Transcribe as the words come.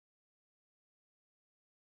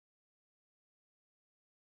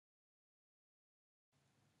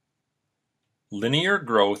Linear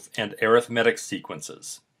growth and arithmetic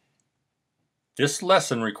sequences. This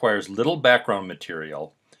lesson requires little background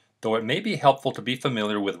material, though it may be helpful to be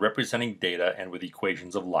familiar with representing data and with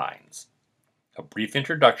equations of lines. A brief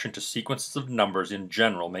introduction to sequences of numbers in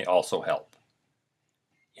general may also help.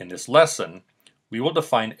 In this lesson, we will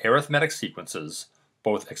define arithmetic sequences,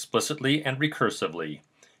 both explicitly and recursively,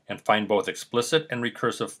 and find both explicit and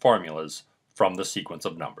recursive formulas from the sequence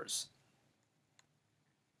of numbers.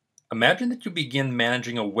 Imagine that you begin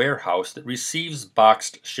managing a warehouse that receives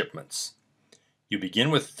boxed shipments. You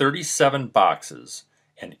begin with 37 boxes,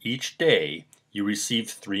 and each day you receive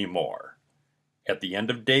 3 more. At the end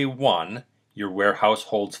of day 1, your warehouse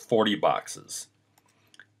holds 40 boxes.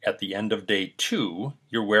 At the end of day 2,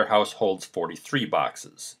 your warehouse holds 43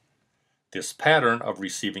 boxes. This pattern of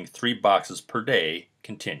receiving 3 boxes per day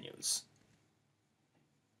continues.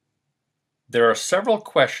 There are several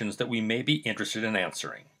questions that we may be interested in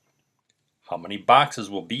answering. How many boxes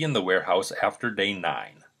will be in the warehouse after day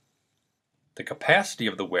 9? The capacity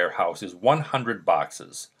of the warehouse is 100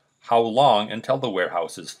 boxes. How long until the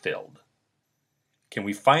warehouse is filled? Can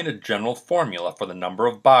we find a general formula for the number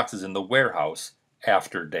of boxes in the warehouse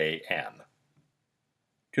after day n?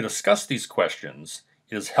 To discuss these questions,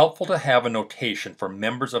 it is helpful to have a notation for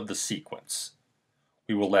members of the sequence.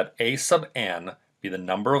 We will let a sub n be the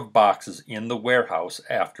number of boxes in the warehouse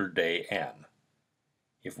after day n.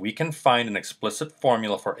 If we can find an explicit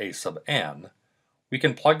formula for a sub n, we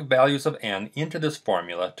can plug values of n into this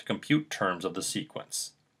formula to compute terms of the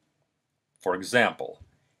sequence. For example,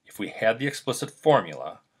 if we had the explicit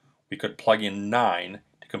formula, we could plug in 9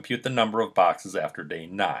 to compute the number of boxes after day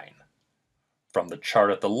 9. From the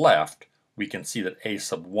chart at the left, we can see that a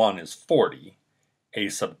sub 1 is 40, a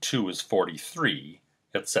sub 2 is 43,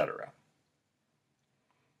 etc.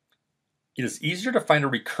 It is easier to find a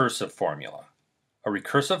recursive formula. A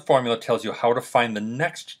recursive formula tells you how to find the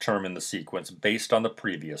next term in the sequence based on the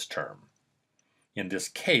previous term. In this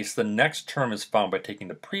case, the next term is found by taking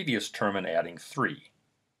the previous term and adding 3.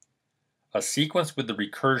 A sequence with the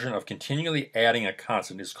recursion of continually adding a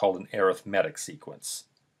constant is called an arithmetic sequence.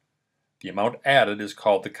 The amount added is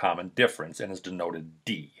called the common difference and is denoted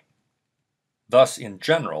d. Thus, in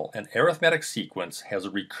general, an arithmetic sequence has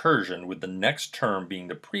a recursion with the next term being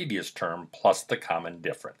the previous term plus the common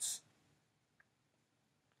difference.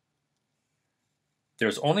 There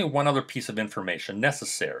is only one other piece of information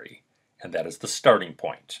necessary, and that is the starting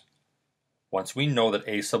point. Once we know that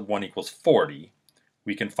a sub 1 equals 40,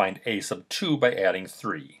 we can find a sub 2 by adding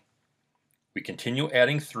 3. We continue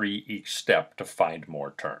adding 3 each step to find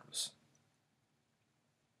more terms.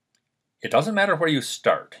 It doesn't matter where you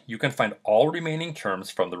start, you can find all remaining terms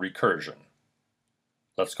from the recursion.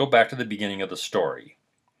 Let's go back to the beginning of the story.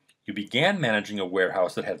 You began managing a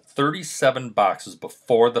warehouse that had 37 boxes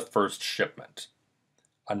before the first shipment.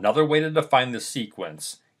 Another way to define this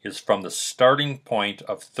sequence is from the starting point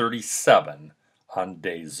of 37 on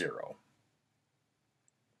day 0.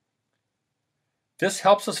 This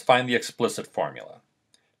helps us find the explicit formula.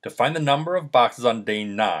 To find the number of boxes on day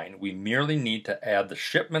 9, we merely need to add the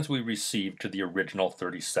shipments we received to the original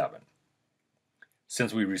 37.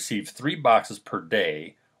 Since we receive 3 boxes per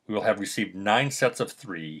day, we will have received 9 sets of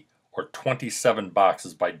 3, or 27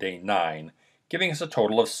 boxes by day 9, giving us a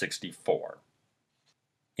total of 64.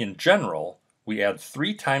 In general, we add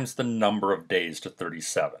 3 times the number of days to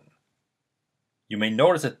 37. You may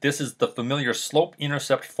notice that this is the familiar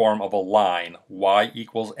slope-intercept form of a line y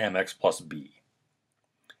equals mx plus b.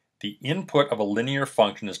 The input of a linear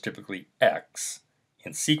function is typically x.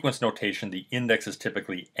 In sequence notation, the index is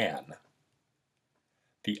typically n.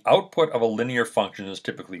 The output of a linear function is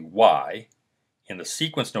typically y. In the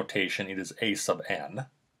sequence notation, it is a sub n.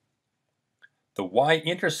 The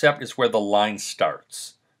y-intercept is where the line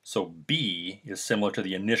starts, so b is similar to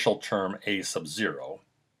the initial term a sub 0.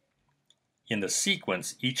 In the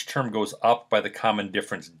sequence, each term goes up by the common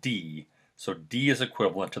difference d, so d is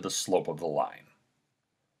equivalent to the slope of the line.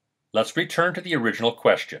 Let's return to the original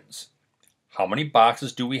questions. How many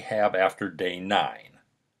boxes do we have after day 9?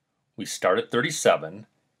 We start at 37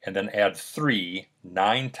 and then add 3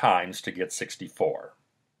 9 times to get 64.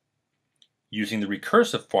 Using the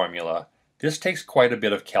recursive formula, this takes quite a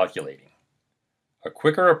bit of calculating. A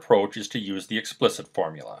quicker approach is to use the explicit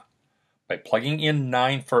formula. By plugging in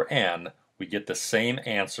 9 for n, we get the same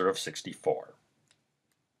answer of 64.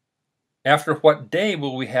 After what day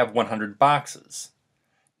will we have 100 boxes?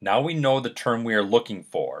 Now we know the term we are looking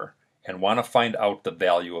for and want to find out the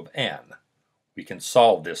value of n. We can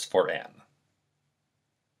solve this for n.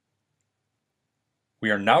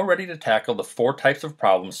 We are now ready to tackle the 4 types of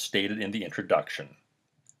problems stated in the introduction.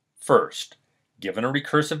 First, given a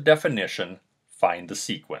recursive definition, find the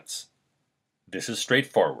sequence. This is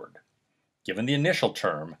straightforward. Given the initial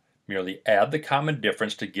term, merely add the common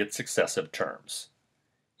difference to get successive terms.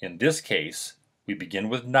 In this case, we begin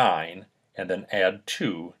with 9 and then add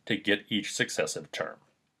 2 to get each successive term.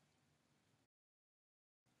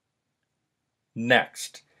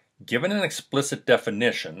 Next, given an explicit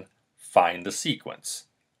definition, find the sequence.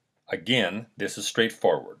 Again, this is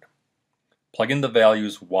straightforward. Plug in the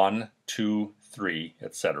values 1, 2, 3,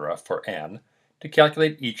 etc. for n to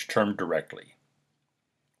calculate each term directly.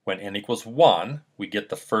 When n equals 1, we get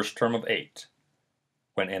the first term of 8.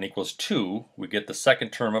 When n equals 2, we get the second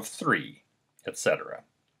term of 3, etc.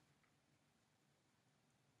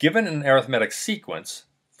 Given an arithmetic sequence,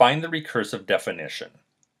 find the recursive definition.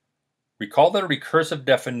 Recall that a recursive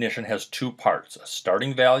definition has two parts, a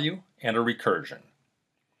starting value and a recursion.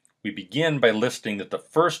 We begin by listing that the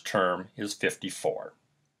first term is 54.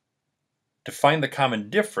 To find the common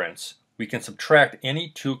difference, we can subtract any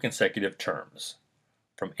two consecutive terms.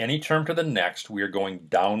 From any term to the next, we are going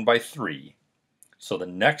down by 3, so the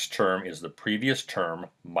next term is the previous term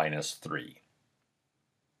minus 3.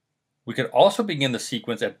 We could also begin the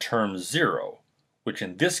sequence at term 0, which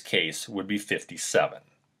in this case would be 57.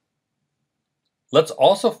 Let's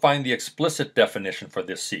also find the explicit definition for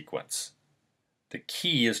this sequence. The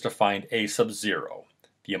key is to find a sub 0,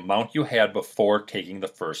 the amount you had before taking the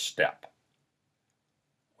first step.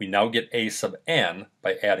 We now get a sub n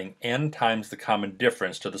by adding n times the common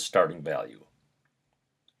difference to the starting value.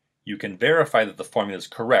 You can verify that the formula is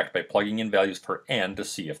correct by plugging in values for n to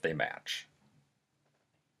see if they match.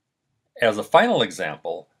 As a final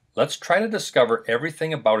example, let's try to discover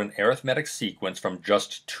everything about an arithmetic sequence from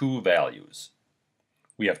just two values.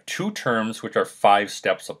 We have two terms which are 5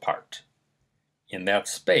 steps apart. In that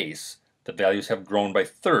space, the values have grown by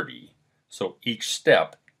 30, so each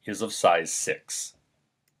step is of size 6.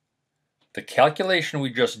 The calculation we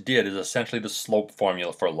just did is essentially the slope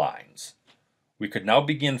formula for lines. We could now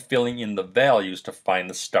begin filling in the values to find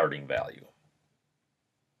the starting value.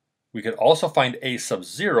 We could also find a sub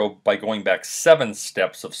 0 by going back 7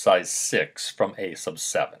 steps of size 6 from a sub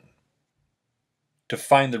 7. To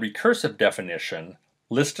find the recursive definition,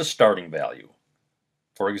 list a starting value.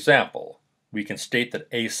 For example, we can state that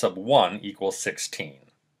a sub 1 equals 16.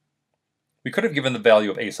 We could have given the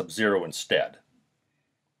value of a sub 0 instead.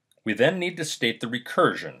 We then need to state the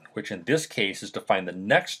recursion, which in this case is to find the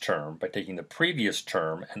next term by taking the previous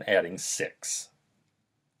term and adding 6.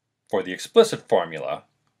 For the explicit formula,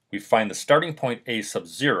 we find the starting point a sub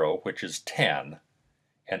 0, which is 10,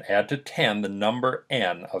 and add to 10 the number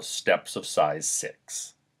n of steps of size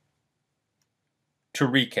 6. To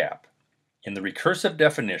recap, in the recursive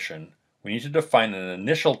definition, we need to define an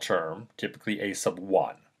initial term, typically a sub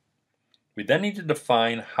 1. We then need to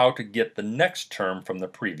define how to get the next term from the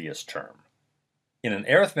previous term. In an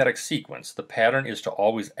arithmetic sequence, the pattern is to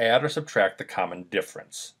always add or subtract the common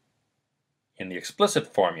difference. In the explicit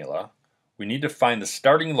formula, we need to find the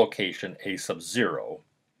starting location a sub 0,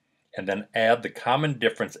 and then add the common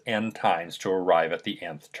difference n times to arrive at the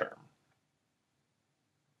nth term.